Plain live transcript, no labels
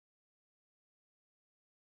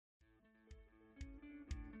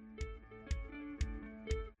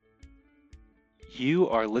You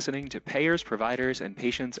are listening to Payers, Providers, and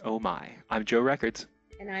Patients Oh My. I'm Joe Records.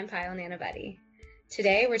 And I'm Pyle Nanavati.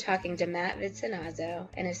 Today we're talking to Matt Vizzinazo,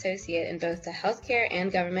 an associate in both the healthcare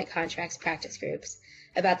and government contracts practice groups,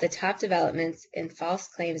 about the top developments in False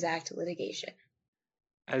Claims Act litigation.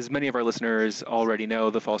 As many of our listeners already know,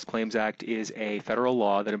 the False Claims Act is a federal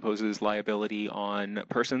law that imposes liability on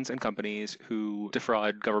persons and companies who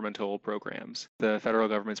defraud governmental programs. The federal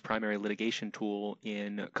government's primary litigation tool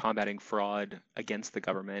in combating fraud against the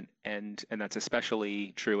government, and that's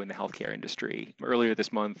especially true in the healthcare industry. Earlier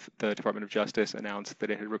this month, the Department of Justice announced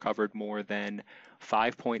that it had recovered more than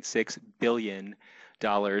 $5.6 billion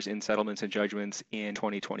in settlements and judgments in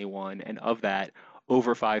 2021, and of that,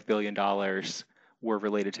 over $5 billion were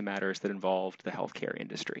related to matters that involved the healthcare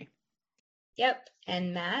industry. Yep,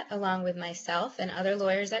 and Matt, along with myself and other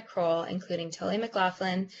lawyers at Kroll, including Tully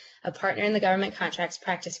McLaughlin, a partner in the government contracts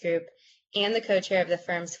practice group, and the co-chair of the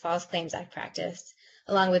firm's False Claims Act practice,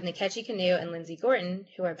 along with Nkechi Kanu and Lindsay Gorton,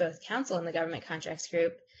 who are both counsel in the government contracts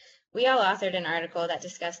group, we all authored an article that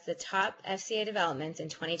discussed the top FCA developments in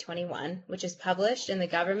 2021, which is published in the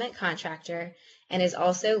Government Contractor and is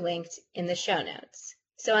also linked in the show notes.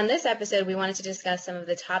 So on this episode, we wanted to discuss some of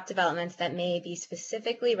the top developments that may be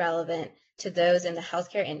specifically relevant to those in the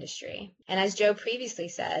healthcare industry. And as Joe previously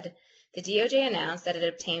said, the DOJ announced that it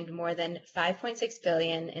obtained more than $5.6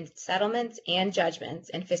 billion in settlements and judgments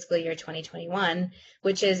in fiscal year 2021,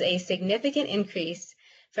 which is a significant increase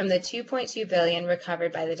from the $2.2 billion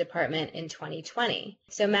recovered by the department in 2020.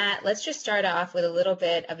 So Matt, let's just start off with a little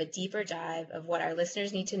bit of a deeper dive of what our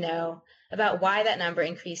listeners need to know about why that number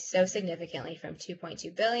increased so significantly from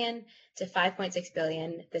 $2.2 billion to $5.6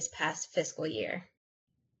 billion this past fiscal year.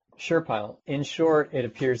 Sure, Pyle. In short, it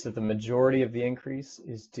appears that the majority of the increase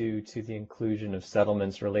is due to the inclusion of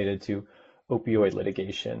settlements related to opioid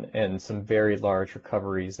litigation and some very large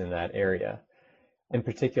recoveries in that area. In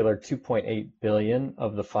particular, 2.8 billion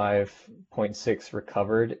of the 5.6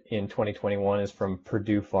 recovered in 2021 is from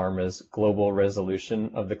Purdue Pharma's global resolution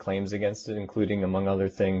of the claims against it, including, among other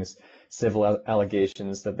things, civil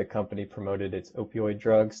allegations that the company promoted its opioid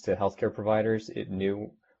drugs to healthcare providers it knew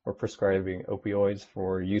were prescribing opioids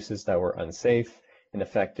for uses that were unsafe,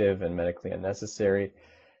 ineffective, and medically unnecessary,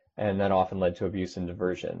 and that often led to abuse and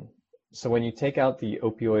diversion. So when you take out the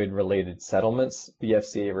opioid-related settlements, the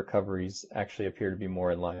FCA recoveries actually appear to be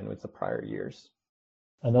more in line with the prior years.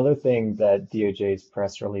 Another thing that DOJ's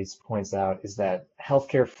press release points out is that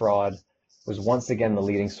healthcare fraud was once again the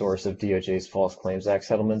leading source of DOJ's False Claims Act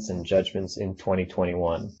settlements and judgments in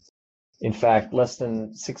 2021. In fact, less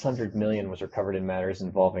than $600 million was recovered in matters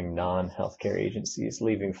involving non-healthcare agencies,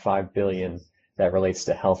 leaving $5 billion that relates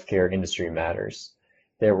to healthcare industry matters.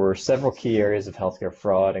 There were several key areas of healthcare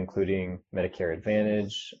fraud, including Medicare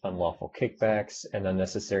Advantage, unlawful kickbacks, and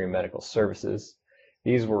unnecessary medical services.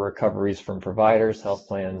 These were recoveries from providers, health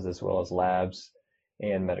plans, as well as labs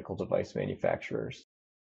and medical device manufacturers.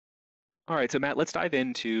 All right, so Matt, let's dive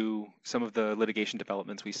into some of the litigation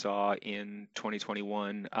developments we saw in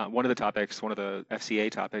 2021. One of the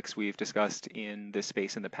FCA topics we've discussed in this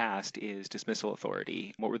space in the past is dismissal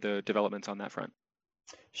authority. What were the developments on that front?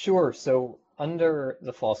 Sure. So under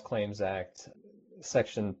the False Claims Act,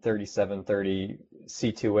 Section 3730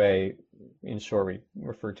 C2A, in short, we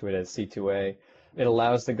refer to it as C2A, it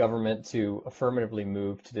allows the government to affirmatively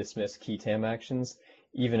move to dismiss qui tam actions,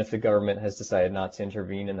 even if the government has decided not to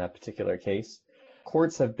intervene in that particular case.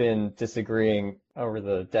 Courts have been disagreeing over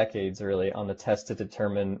the decades, really, on the test to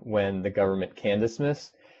determine when the government can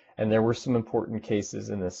dismiss, and there were some important cases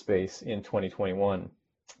in this space in 2021.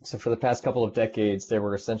 So for the past couple of decades, there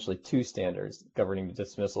were essentially two standards governing the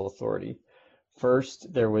dismissal authority.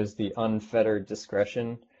 First, there was the unfettered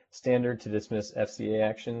discretion standard to dismiss FCA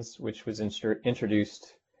actions, which was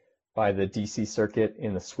introduced by the DC Circuit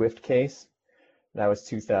in the Swift case. That was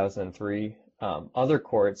 2003. Other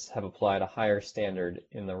courts have applied a higher standard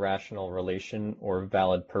in the rational relation or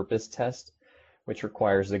valid purpose test, which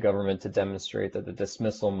requires the government to demonstrate that the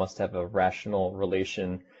dismissal must have a rational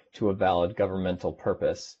relation to a valid governmental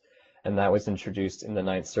purpose. And that was introduced in the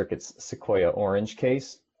Ninth Circuit's Sequoia Orange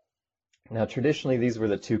case. Now, traditionally, these were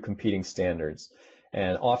the two competing standards.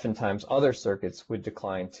 And oftentimes, other circuits would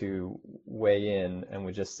decline to weigh in and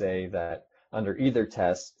would just say that under either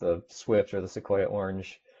test, the Swift or the Sequoia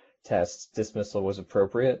Orange test, dismissal was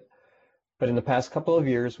appropriate. But in the past couple of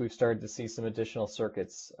years, we've started to see some additional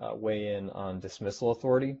circuits weigh in on dismissal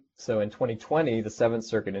authority. So in 2020, the Seventh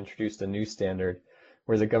Circuit introduced a new standard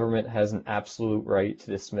where the government has an absolute right to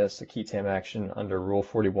dismiss a qui tam action under Rule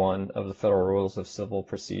 41 of the Federal Rules of Civil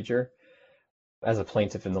Procedure as a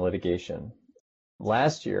plaintiff in the litigation.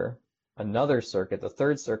 Last year, Another circuit, the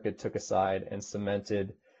Third Circuit, took a side and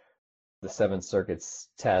cemented the Seventh Circuit's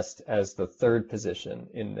test as the third position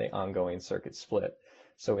in the ongoing circuit split.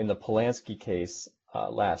 So in the Polanski case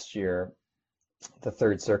last year, the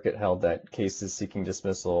Third Circuit held that cases seeking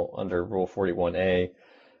dismissal under Rule 41A,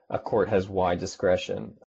 a court has wide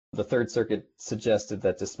discretion. The Third Circuit suggested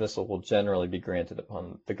that dismissal will generally be granted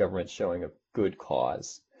upon the government showing a good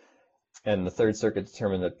cause. And the Third Circuit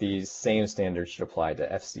determined that these same standards should apply to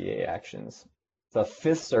FCA actions. The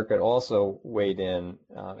Fifth Circuit also weighed in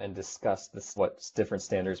and discussed what different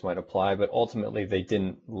standards might apply, but ultimately they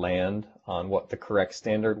didn't land on what the correct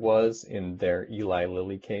standard was in their Eli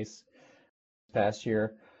Lilly case past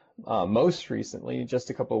year. Most recently, just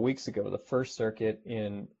a couple of weeks ago, the First Circuit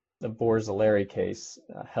in the Borzilleri case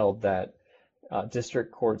held that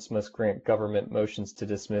district courts must grant government motions to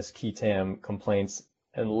dismiss qui tam complaints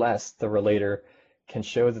unless the relator can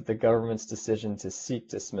show that the government's decision to seek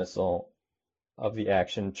dismissal of the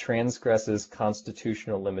action transgresses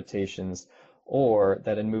constitutional limitations, or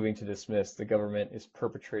that in moving to dismiss, the government is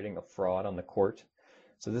perpetrating a fraud on the court.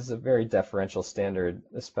 So this is a very deferential standard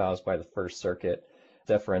espoused by the First Circuit,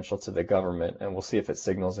 deferential to the government, and we'll see if it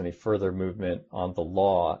signals any further movement on the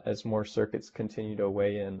law as more circuits continue to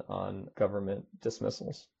weigh in on government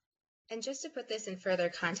dismissals. And just to put this in further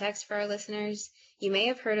context for our listeners, you may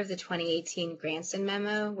have heard of the 2018 Granston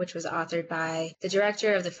memo, which was authored by the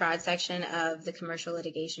director of the fraud section of the Commercial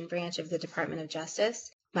Litigation Branch of the Department of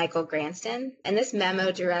Justice, Michael Granston. And this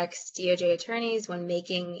memo directs DOJ attorneys, when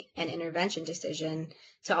making an intervention decision,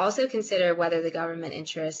 to also consider whether the government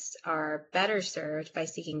interests are better served by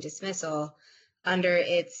seeking dismissal under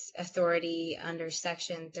its authority under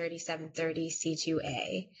Section 3730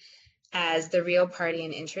 C2A. As the real party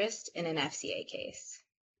in interest in an FCA case.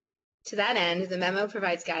 To that end, the memo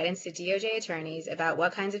provides guidance to DOJ attorneys about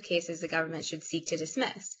what kinds of cases the government should seek to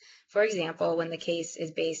dismiss. For example, when the case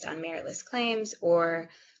is based on meritless claims or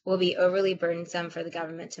will be overly burdensome for the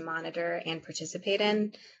government to monitor and participate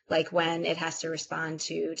in, like when it has to respond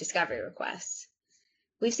to discovery requests.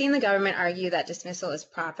 We've seen the government argue that dismissal is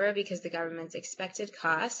proper because the government's expected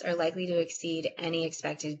costs are likely to exceed any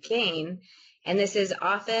expected gain. And this is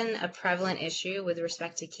often a prevalent issue with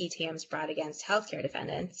respect to qui tams brought against healthcare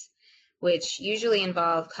defendants, which usually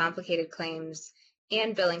involve complicated claims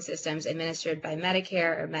and billing systems administered by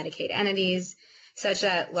Medicare or Medicaid entities, such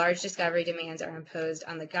that large discovery demands are imposed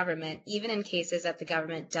on the government, even in cases that the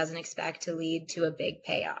government doesn't expect to lead to a big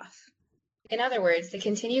payoff. In other words, the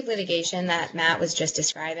continued litigation that Matt was just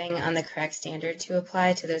describing on the correct standard to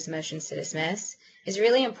apply to those motions to dismiss is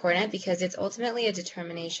really important because it's ultimately a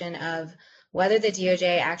determination of whether the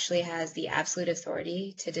DOJ actually has the absolute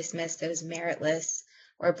authority to dismiss those meritless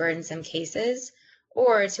or burdensome cases,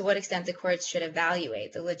 or to what extent the courts should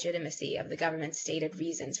evaluate the legitimacy of the government's stated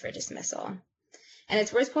reasons for dismissal. And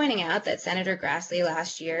it's worth pointing out that Senator Grassley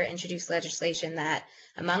last year introduced legislation that,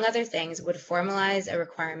 among other things, would formalize a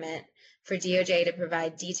requirement for DOJ to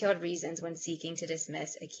provide detailed reasons when seeking to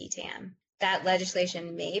dismiss a qui tam. That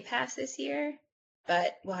legislation may pass this year,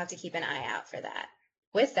 but we'll have to keep an eye out for that.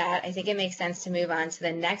 With that, I think it makes sense to move on to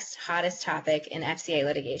the next hottest topic in FCA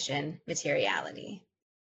litigation, materiality.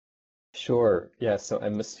 Sure. Yeah. So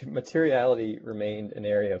materiality remained an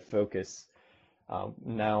area of focus.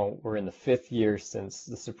 Now we're in the fifth year since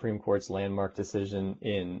the Supreme Court's landmark decision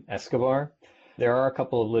in Escobar. There are a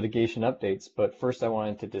couple of litigation updates, but first I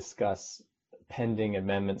wanted to discuss pending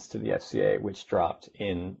amendments to the FCA, which dropped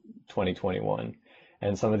in 2021.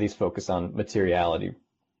 And some of these focus on materiality.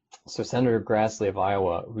 So Senator Grassley of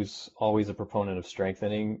Iowa, who's always a proponent of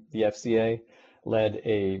strengthening the FCA, led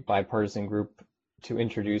a bipartisan group to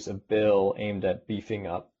introduce a bill aimed at beefing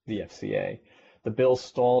up the FCA. The bill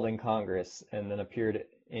stalled in Congress and then appeared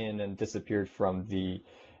in and disappeared from the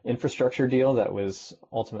infrastructure deal that was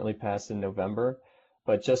ultimately passed in November.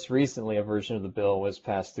 But just recently, a version of the bill was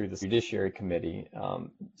passed through the Judiciary Committee.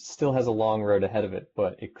 Still has a long road ahead of it,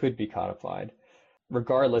 but it could be codified.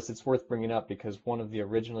 Regardless, it's worth bringing up because one of the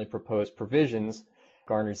originally proposed provisions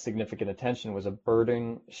garnered significant attention was a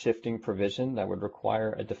burden shifting provision that would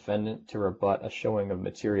require a defendant to rebut a showing of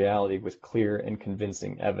materiality with clear and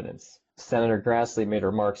convincing evidence. Senator Grassley made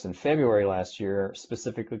remarks in February last year,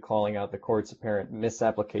 specifically calling out the court's apparent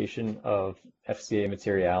misapplication of FCA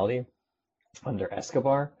materiality under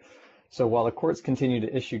Escobar. So while the courts continue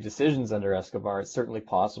to issue decisions under Escobar, it's certainly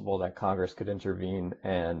possible that Congress could intervene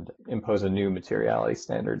and impose a new materiality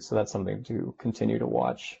standard. So that's something to continue to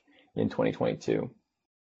watch in 2022.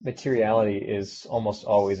 Materiality is almost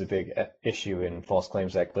always a big issue in False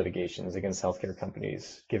Claims Act litigations against healthcare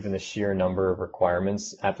companies, given the sheer number of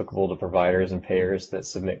requirements applicable to providers and payers that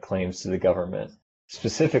submit claims to the government.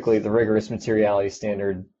 specifically the rigorous materiality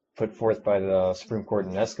standard put forth by the Supreme Court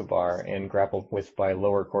in Escobar and grappled with by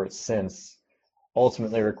lower courts since,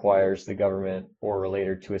 ultimately requires the government or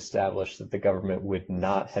relator to establish that the government would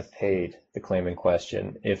not have paid the claim in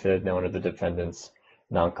question if it had known of the defendant's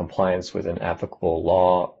noncompliance with an applicable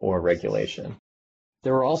law or regulation.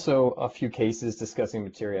 There were also a few cases discussing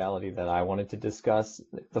materiality that I wanted to discuss.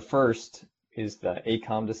 The first is the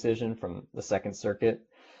ACOM decision from the Second Circuit.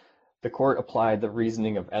 The court applied the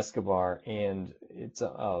reasoning of Escobar and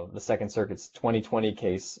the Second Circuit's 2020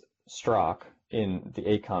 case, Strzok, in the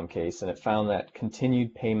ACOM case, and it found that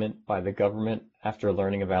continued payment by the government after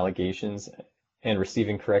learning of allegations and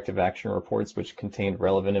receiving corrective action reports which contained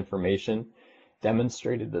relevant information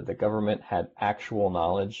demonstrated that the government had actual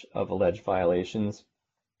knowledge of alleged violations,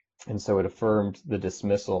 and so it affirmed the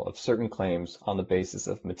dismissal of certain claims on the basis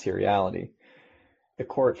of materiality. The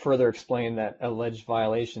court further explained that alleged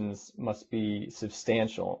violations must be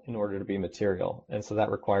substantial in order to be material, and so that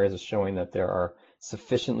requires a showing that there are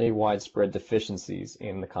sufficiently widespread deficiencies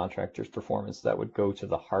in the contractor's performance that would go to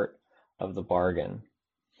the heart of the bargain.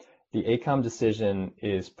 The ACOM decision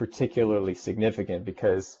is particularly significant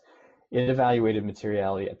because it evaluated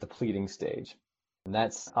materiality at the pleading stage. And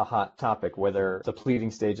that's a hot topic, whether the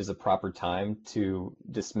pleading stage is a proper time to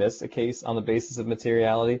dismiss a case on the basis of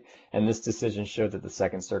materiality, and this decision showed that the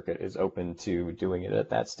Second Circuit is open to doing it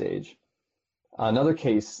at that stage. Another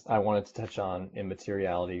case I wanted to touch on in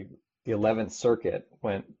materiality, the 11th Circuit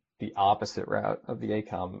went the opposite route of the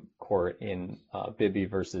ACOM court in Bibby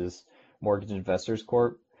versus Mortgage Investors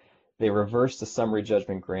Corp. They reversed a summary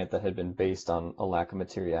judgment grant that had been based on a lack of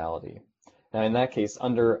materiality. Now, in that case,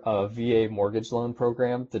 under a VA mortgage loan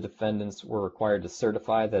program, the defendants were required to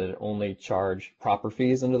certify that it only charged proper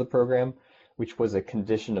fees under the program, which was a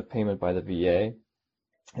condition of payment by the VA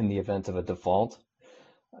in the event of a default.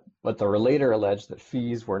 But the relator alleged that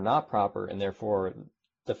fees were not proper, and therefore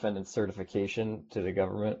defendant's certification to the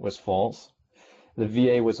government was false. The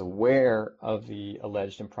VA was aware of the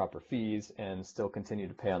alleged improper fees and still continued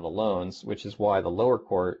to pay on the loans, which is why the lower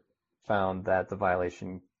court found that the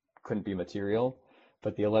violation couldn't be material.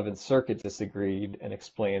 But the 11th Circuit disagreed and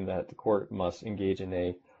explained that the court must engage in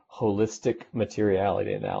a holistic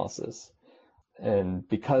materiality analysis. And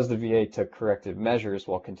because the VA took corrective measures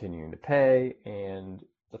while continuing to pay, and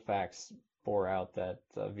the facts bore out that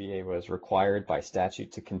the VA was required by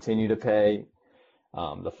statute to continue to pay,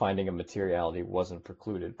 the finding of materiality wasn't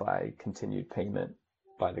precluded by continued payment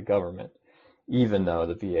by the government, even though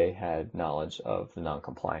the VA had knowledge of the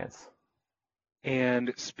noncompliance.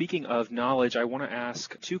 And speaking of knowledge, I want to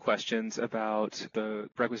ask two questions about the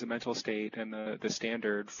requisite mental state and the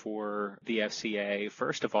standard for the FCA.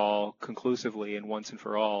 First of all, conclusively and once and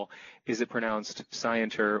for all, is it pronounced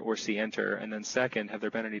scienter or scienter? And then second, have there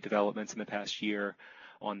been any developments in the past year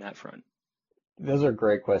on that front? Those are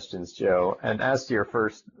great questions, Joe. And as to your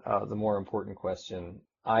first, the more important question,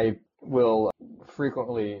 I will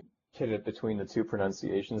frequently pivot between the two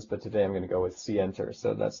pronunciations, but today I'm going to go with scienter,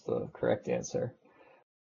 so that's the correct answer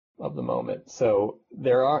of the moment. So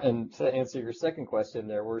there are, and to answer your second question,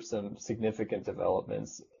 there were some significant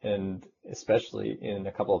developments, and especially in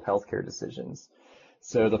a couple of healthcare decisions.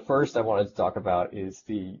 So the first I wanted to talk about is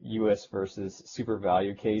the U.S. versus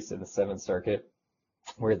SuperValu case in the Seventh Circuit,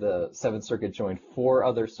 where the Seventh Circuit joined 4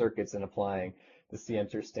 other circuits in applying the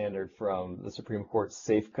scienter standard from the Supreme Court's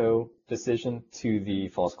Safeco decision to the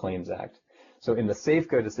False Claims Act. So in the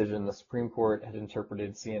Safeco decision, the Supreme Court had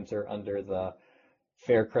interpreted scienter under the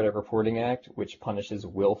Fair Credit Reporting Act, which punishes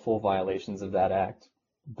willful violations of that act.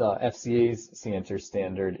 The FCA's scienter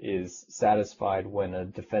standard is satisfied when a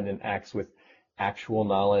defendant acts with actual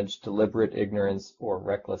knowledge, deliberate ignorance, or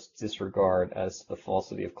reckless disregard as to the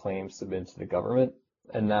falsity of claims submitted to the government.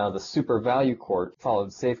 And now the SuperValu court followed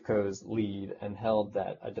Safeco's lead and held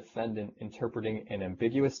that a defendant interpreting an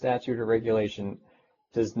ambiguous statute or regulation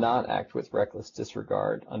does not act with reckless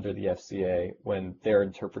disregard under the FCA when their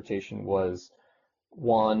interpretation was,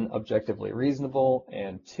 1, objectively reasonable,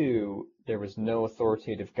 and 2, there was no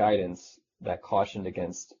authoritative guidance that cautioned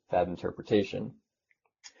against that interpretation.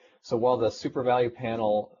 So while the SuperValu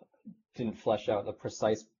panel didn't flesh out the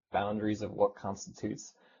precise boundaries of what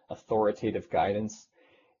constitutes authoritative guidance,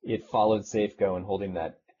 it followed Safeco in holding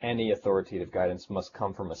that any authoritative guidance must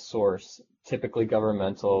come from a source, typically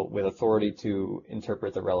governmental, with authority to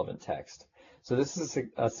interpret the relevant text. So this is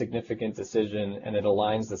a significant decision, and it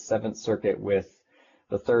aligns the Seventh Circuit with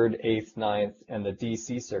the 3rd, 8th, 9th, and the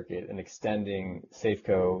DC Circuit in extending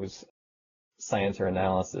Safeco's scienter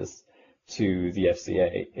analysis to the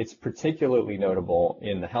FCA. It's particularly notable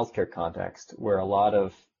in the healthcare context, where a lot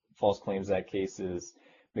of False Claims Act cases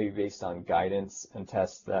maybe based on guidance and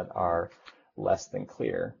tests that are less than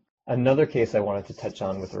clear. Another case I wanted to touch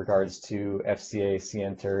on with regards to FCA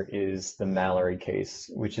Sienter is the Mallory case,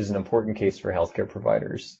 which is an important case for healthcare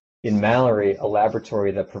providers. In Mallory, a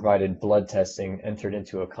laboratory that provided blood testing entered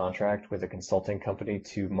into a contract with a consulting company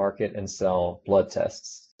to market and sell blood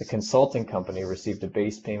tests. The consulting company received a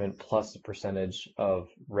base payment plus a percentage of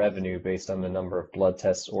revenue based on the number of blood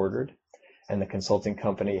tests ordered, and the consulting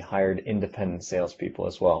company hired independent salespeople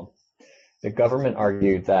as well. The government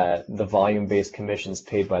argued that the volume-based commissions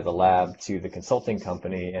paid by the lab to the consulting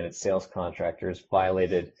company and its sales contractors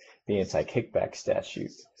violated the anti-kickback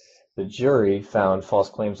statute. The jury found False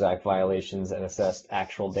Claims Act violations and assessed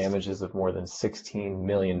actual damages of more than $16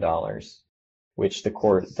 million, which the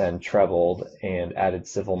court then trebled and added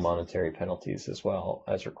civil monetary penalties as well,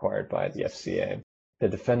 as required by the FCA. The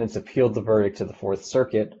defendants appealed the verdict to the Fourth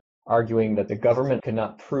Circuit, arguing that the government could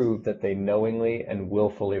not prove that they knowingly and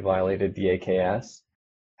willfully violated the AKS.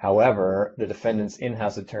 However, the defendants'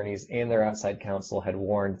 in-house attorneys and their outside counsel had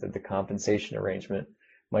warned that the compensation arrangement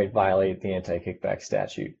might violate the anti-kickback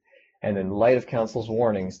statute. And in light of counsel's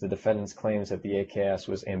warnings, the defendants' claims that the AKS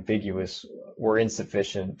was ambiguous were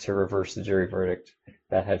insufficient to reverse the jury verdict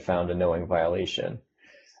that had found a knowing violation.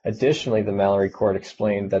 Additionally, the Mallory court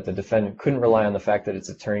explained that the defendant couldn't rely on the fact that its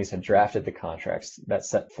attorneys had drafted the contracts that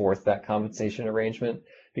set forth that compensation arrangement,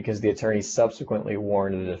 because the attorneys subsequently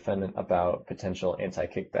warned the defendant about potential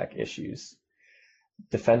anti-kickback issues.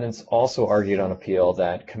 Defendants also argued on appeal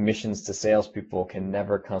that commissions to salespeople can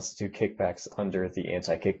never constitute kickbacks under the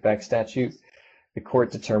anti-kickback statute. The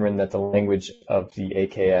court determined that the language of the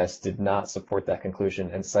AKS did not support that conclusion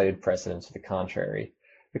and cited precedent to the contrary.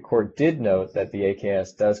 The court did note that the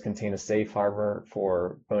AKS does contain a safe harbor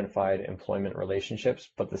for bona fide employment relationships,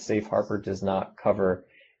 but the safe harbor does not cover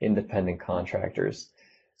independent contractors.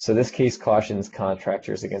 So this case cautions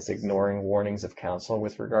contractors against ignoring warnings of counsel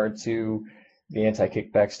with regard to the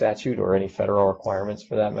anti-kickback statute or any federal requirements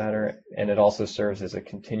for that matter, and it also serves as a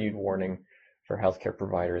continued warning for healthcare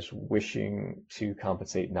providers wishing to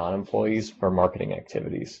compensate non-employees for marketing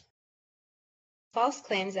activities. False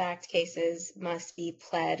Claims Act cases must be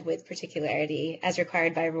pled with particularity as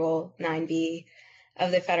required by Rule 9b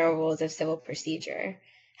of the Federal Rules of Civil Procedure.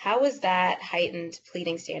 How was that heightened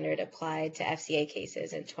pleading standard applied to FCA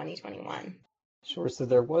cases in 2021? Sure. So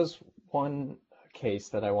there was one case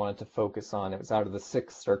that I wanted to focus on. It was out of the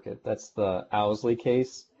Sixth Circuit. That's the Owsley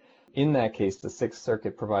case. In that case, the Sixth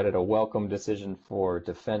Circuit provided a welcome decision for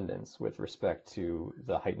defendants with respect to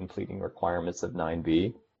the heightened pleading requirements of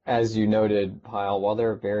 9b. As you noted, Pyle, while there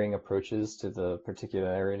are varying approaches to the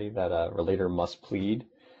particularity that a relator must plead,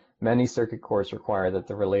 many circuit courts require that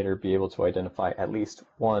the relator be able to identify at least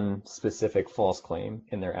one specific false claim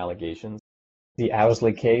in their allegations. The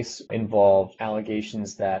Owsley case involved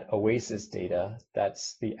allegations that OASIS data,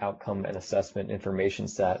 that's the outcome and assessment information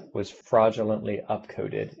set, was fraudulently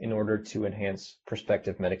upcoded in order to enhance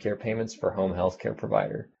prospective Medicare payments for home health care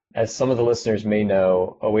provider. As some of the listeners may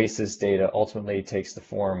know, OASIS data ultimately takes the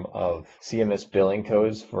form of CMS billing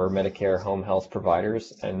codes for Medicare home health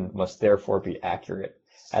providers and must therefore be accurate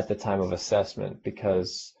at the time of assessment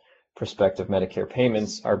because prospective Medicare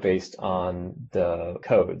payments are based on the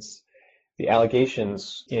codes. The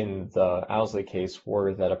allegations in the Owsley case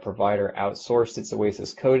were that a provider outsourced its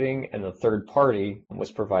OASIS coding and the third party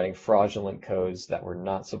was providing fraudulent codes that were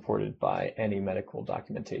not supported by any medical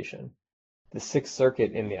documentation. The Sixth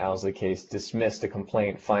Circuit in the Owsley case dismissed a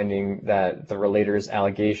complaint finding that the relator's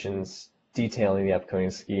allegations detailing the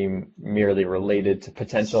upcoding scheme merely related to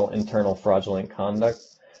potential internal fraudulent conduct,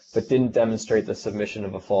 but didn't demonstrate the submission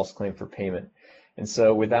of a false claim for payment. And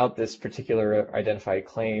so without this particular identified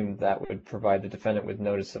claim that would provide the defendant with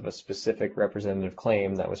notice of a specific representative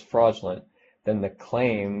claim that was fraudulent, then the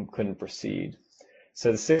claim couldn't proceed.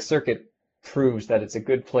 So the Sixth Circuit proves that it's a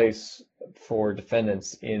good place for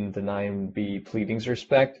defendants in the 9b pleadings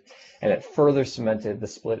respect, and it further cemented the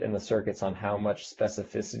split in the circuits on how much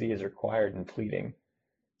specificity is required in pleading.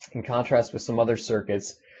 In contrast with some other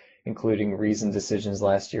circuits, including reasoned decisions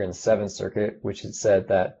last year in the Seventh Circuit, which had said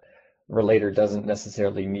that relator doesn't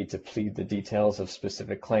necessarily need to plead the details of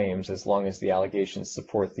specific claims as long as the allegations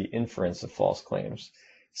support the inference of false claims.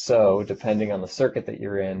 So, depending on the circuit that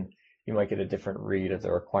you're in, you might get a different read of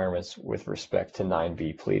the requirements with respect to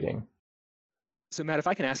 9b pleading. So Matt, if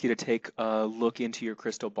I can ask you to take a look into your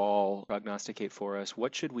crystal ball, prognosticate for us,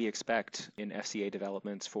 what should we expect in FCA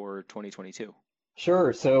developments for 2022?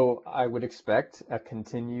 Sure. So I would expect a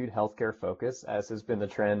continued healthcare focus, as has been the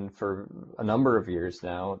trend for a number of years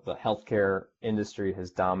now. The healthcare industry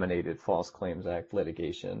has dominated False Claims Act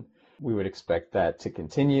litigation. We would expect that to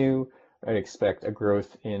continue. I'd expect a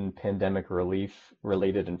growth in pandemic relief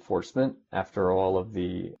related enforcement after all of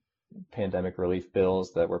the pandemic relief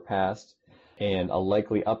bills that were passed, and a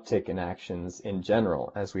likely uptick in actions in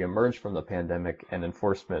general as we emerge from the pandemic, and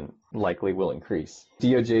enforcement likely will increase.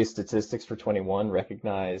 DOJ statistics for 21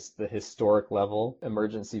 recognize the historic level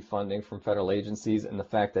emergency funding from federal agencies and the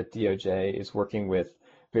fact that DOJ is working with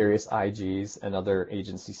various IGs and other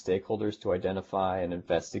agency stakeholders to identify and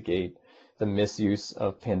investigate the misuse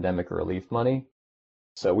of pandemic relief money.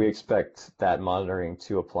 So we expect that monitoring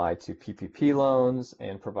to apply to PPP loans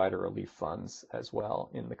and provider relief funds as well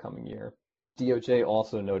in the coming year. DOJ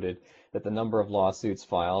also noted that the number of lawsuits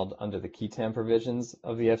filed under the QI-TAM provisions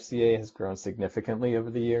of the FCA has grown significantly over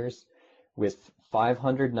the years, with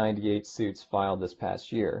 598 suits filed this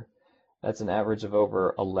past year. That's an average of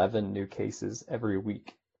over 11 new cases every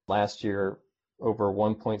week. Last year, over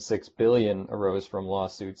 1.6 billion arose from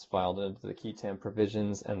lawsuits filed under the QI-TAM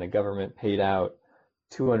provisions, and the government paid out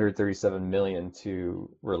 237 million to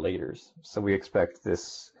relators. So we expect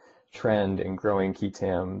this trend in growing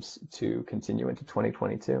QI-TAMs to continue into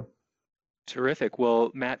 2022. Terrific.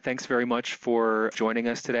 Well, Matt, thanks very much for joining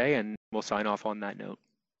us today, and we'll sign off on that note.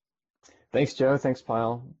 Thanks, Joe. Thanks,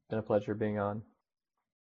 Pyle. Been a pleasure being on.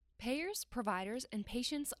 Payers, Providers, and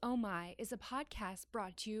Patients Oh My is a podcast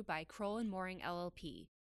brought to you by Kroll & Mooring LLP.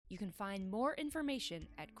 You can find more information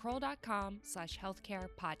at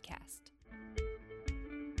kroll.com/healthcarepodcast.